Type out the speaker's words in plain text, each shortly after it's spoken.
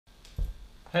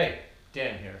Hey,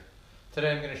 Dan here. Today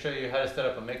I'm going to show you how to set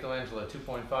up a Makelangelo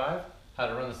 2.5, how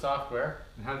to run the software,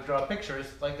 and how to draw pictures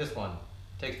like this one.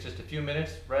 Takes just a few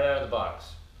minutes right out of the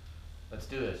box. Let's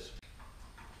do this.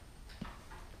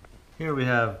 Here we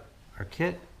have our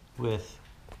kit with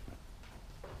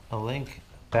a link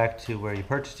back to where you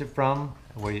purchased it from,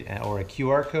 or a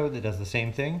QR code that does the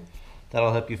same thing.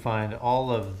 That'll help you find all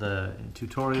of the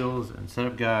tutorials and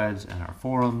setup guides and our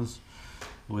forums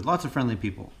with lots of friendly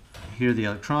people. Here are the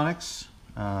electronics.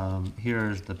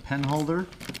 Here's the pen holder.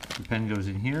 The pen goes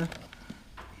in here.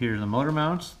 Here are the motor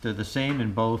mounts. They're the same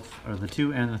in both, or the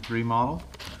 2 and the 3 model.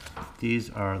 These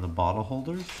are the bottle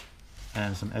holders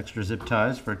and some extra zip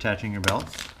ties for attaching your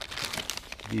belts.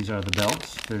 These are the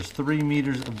belts. There's 3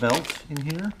 meters of belt in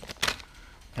here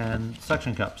and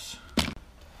suction cups.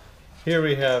 Here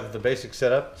we have the basic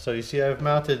setup. So you see I've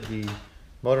mounted the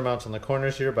motor mounts on the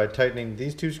corners here by tightening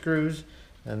these 2 screws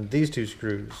and these 2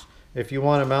 screws. If you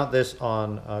want to mount this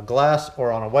on glass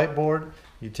or on a whiteboard,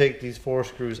 you take these 4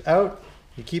 screws out,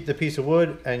 you keep the piece of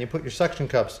wood, and you put your suction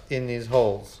cups in these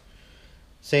holes.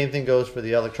 Same thing goes for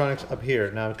the electronics up here.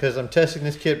 Now, because I'm testing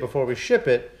this kit before we ship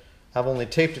it, I've only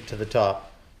taped it to the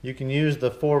top. You can use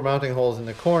the 4 mounting holes in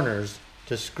the corners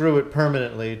to screw it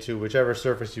permanently to whichever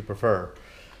surface you prefer.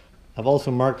 I've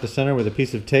also marked the center with a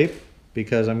piece of tape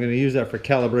because I'm going to use that for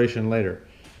calibration later.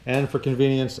 And for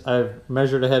convenience, I've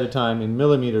measured ahead of time in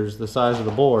millimeters the size of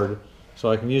the board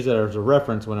so I can use that as a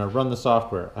reference when I run the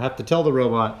software. I have to tell the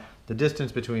robot the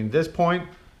distance between this point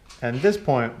and this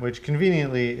point, which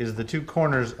conveniently is the 2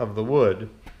 corners of the wood.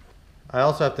 I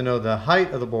also have to know the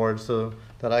height of the board so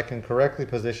that I can correctly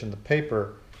position the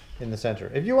paper in the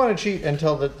center. If you want to cheat and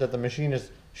tell that the machine is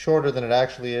shorter than it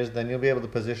actually is, then you'll be able to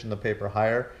position the paper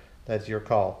higher. That's your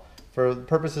call. For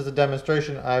purposes of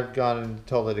demonstration, I've gone and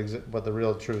told it what the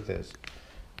real truth is.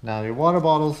 Now your water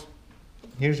bottles,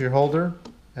 here's your holder,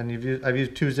 and I've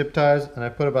used 2 zip ties, and I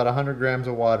put about 100 grams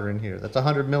of water in here. That's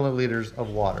 100 milliliters of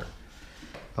water.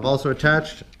 I've also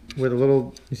attached with a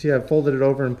little, you see I've folded it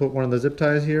over and put one of the zip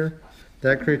ties here.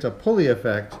 That creates a pulley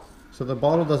effect so the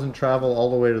bottle doesn't travel all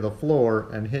the way to the floor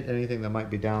and hit anything that might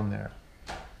be down there.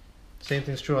 Same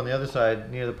thing's true on the other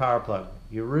side near the power plug.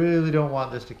 You really don't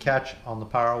want this to catch on the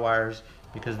power wires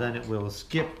because then it will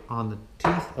skip on the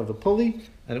teeth of the pulley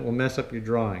and it will mess up your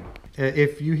drawing.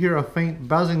 If you hear a faint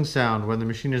buzzing sound when the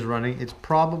machine is running, it's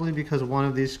probably because one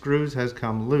of these screws has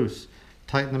come loose.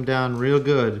 Tighten them down real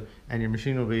good and your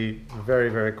machine will be very,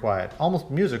 very quiet,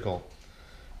 almost musical.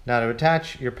 Now to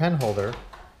attach your pen holder,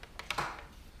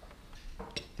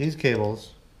 these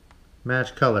cables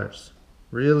match colors,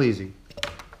 real easy.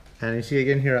 And you see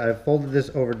again here, I've folded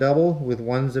this over double with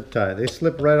 1 zip tie. They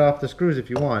slip right off the screws if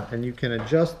you want, and you can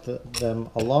adjust them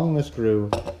along the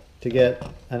screw to get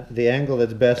the angle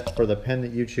that's best for the pen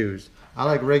that you choose. I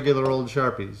like regular old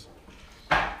Sharpies.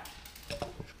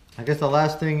 I guess the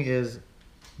last thing is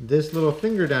this little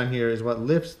finger down here is what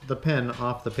lifts the pen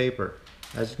off the paper.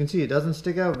 As you can see, it doesn't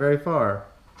stick out very far,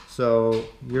 so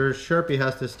your Sharpie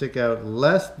has to stick out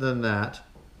less than that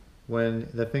when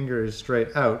the finger is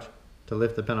straight out to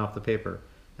lift the pen off the paper.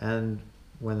 And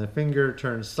when the finger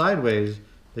turns sideways,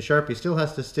 the Sharpie still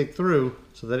has to stick through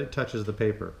so that it touches the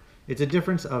paper. It's a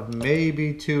difference of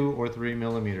maybe 2 or 3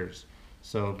 millimeters.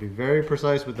 So be very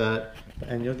precise with that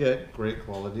and you'll get great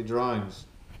quality drawings.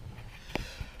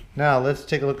 Now let's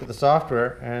take a look at the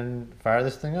software and fire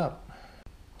this thing up.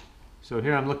 So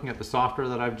here I'm looking at the software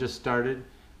that I've just started.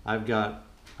 I've got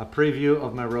a preview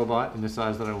of my robot in the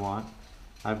size that I want.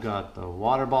 I've got the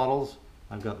water bottles.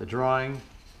 I've got the drawing,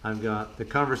 I've got the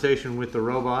conversation with the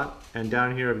robot, and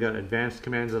down here I've got advanced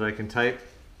commands that I can type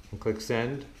and click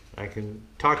send. I can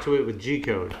talk to it with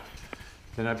G-code.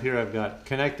 Then up here I've got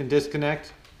connect and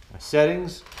disconnect,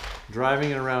 settings,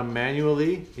 driving it around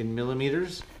manually in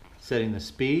millimeters, setting the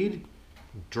speed,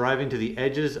 driving to the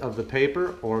edges of the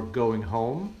paper or going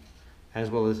home, as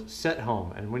well as set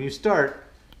home. And when you start,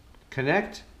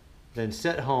 connect, then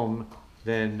set home,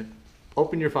 then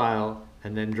open your file,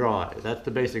 and then draw it. That's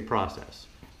the basic process.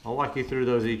 I'll walk you through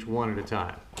those each one at a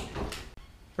time.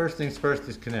 First things first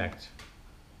is connect,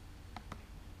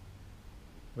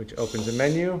 which opens a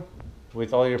menu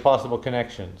with all your possible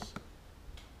connections.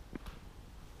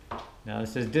 Now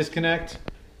this says disconnect,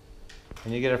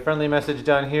 and you get a friendly message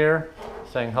down here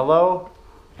saying hello,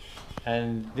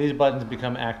 and these buttons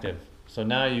become active. So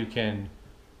now you can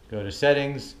go to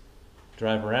settings,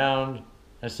 drive around,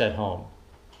 and set home.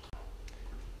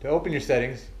 To open your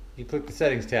settings, you click the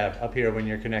settings tab up here when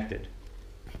you're connected.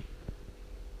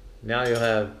 Now you'll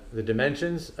have the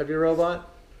dimensions of your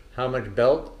robot, how much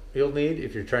belt you'll need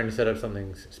if you're trying to set up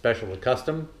something special or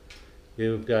custom,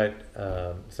 You've got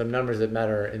some numbers that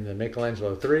matter in the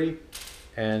Makelangelo 3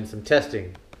 and some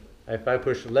testing. If I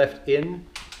push left in,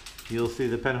 you'll see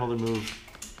the pen holder move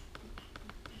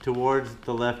towards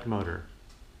the left motor.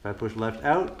 If I push left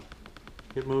out,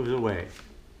 it moves away.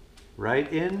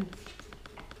 Right in,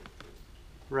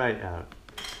 right out.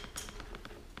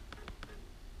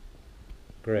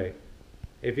 Great.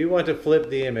 If you want to flip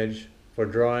the image for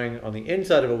drawing on the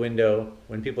inside of a window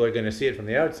when people are going to see it from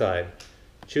the outside,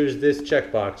 choose this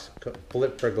checkbox,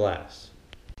 flip for glass.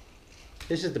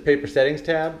 This is the paper settings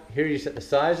tab. Here you set the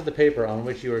size of the paper on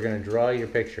which you are going to draw your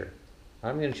picture.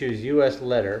 I'm going to choose US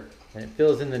letter, and it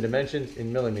fills in the dimensions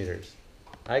in millimeters.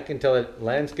 I can tell it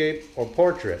landscape or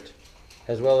portrait,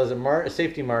 as well as a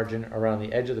safety margin around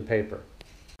the edge of the paper.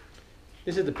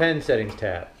 This is the pen settings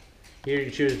tab. Here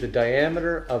you choose the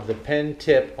diameter of the pen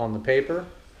tip on the paper,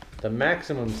 the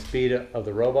maximum speed of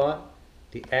the robot,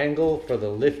 the angle for the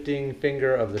lifting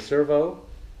finger of the servo,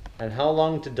 and how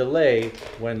long to delay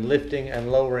when lifting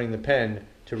and lowering the pen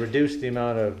to reduce the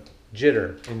amount of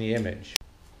jitter in the image.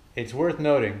 It's worth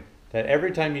noting that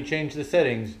every time you change the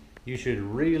settings, you should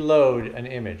reload an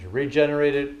image,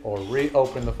 regenerate it, or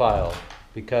reopen the file,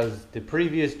 because the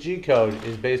previous G-code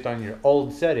is based on your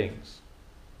old settings.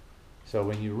 So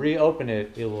when you reopen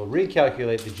it, it will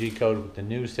recalculate the G-code with the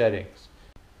new settings.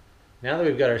 Now that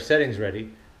we've got our settings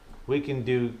ready, we can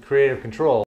do creative control.